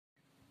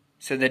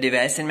So the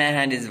device in my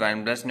hand is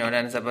OnePlus Nord,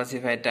 and suppose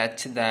if I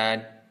touch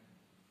the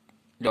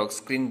lock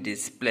screen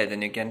display,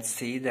 then you can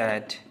see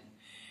that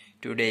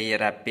today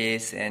here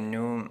appears a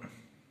new,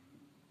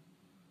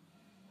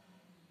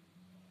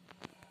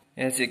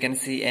 yes, you can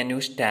see a new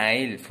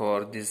style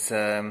for this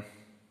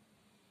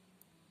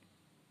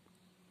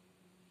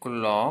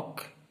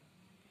clock.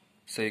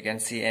 So you can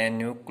see a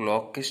new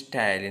clock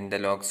style in the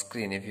lock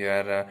screen if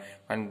your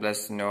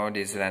OnePlus Nord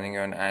is running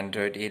on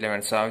Android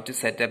 11. So how to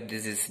set up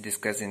this is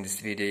discussed in this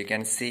video. You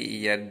can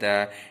see here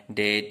the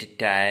date,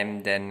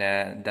 time, then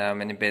the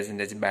many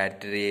percentage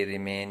battery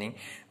remaining,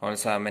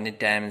 also how many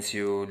times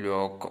you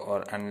lock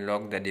or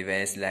unlock the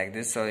device like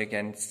this. So you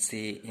can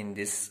see in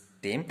this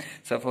theme.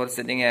 So for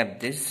setting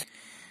up this,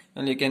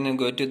 well, you can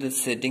go to the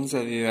settings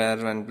of your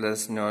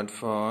OnePlus Nord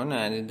phone,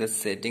 and in the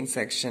settings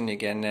section you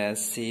can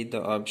see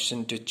the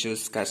option to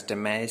choose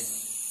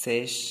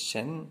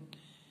customization.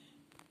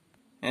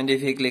 And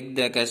if you click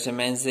the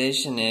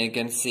customization, you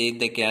can see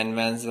the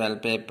canvas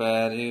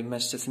wallpaper. You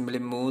must simply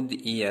move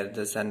here.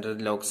 The center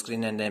lock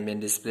screen and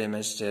ambient display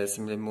must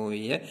simply move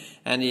here.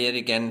 And here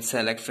you can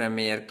select from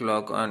here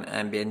clock on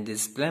ambient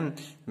display. You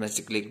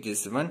must click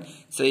this one.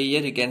 So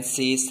here you can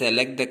see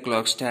select the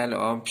clock style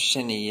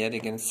option. Here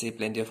you can see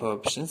plenty of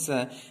options.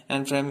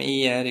 And from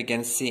here you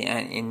can see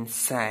an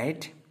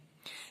inside.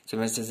 So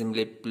must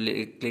simply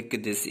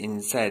click this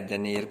inside,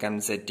 then here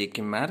comes a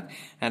tick mark,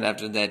 and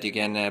after that you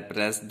can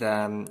press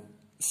the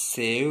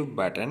save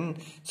button.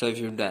 So if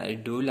you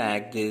do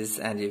like this,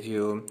 and if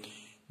you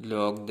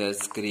lock the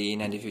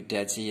screen, and if you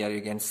touch here,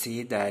 you can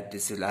see that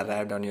this will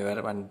arrive on your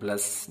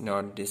OnePlus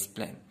Nord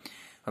display.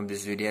 Hope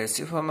this video helps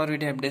you. For more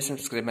video updates,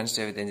 subscribe and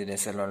stay with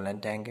Engineers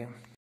Online. Thank you.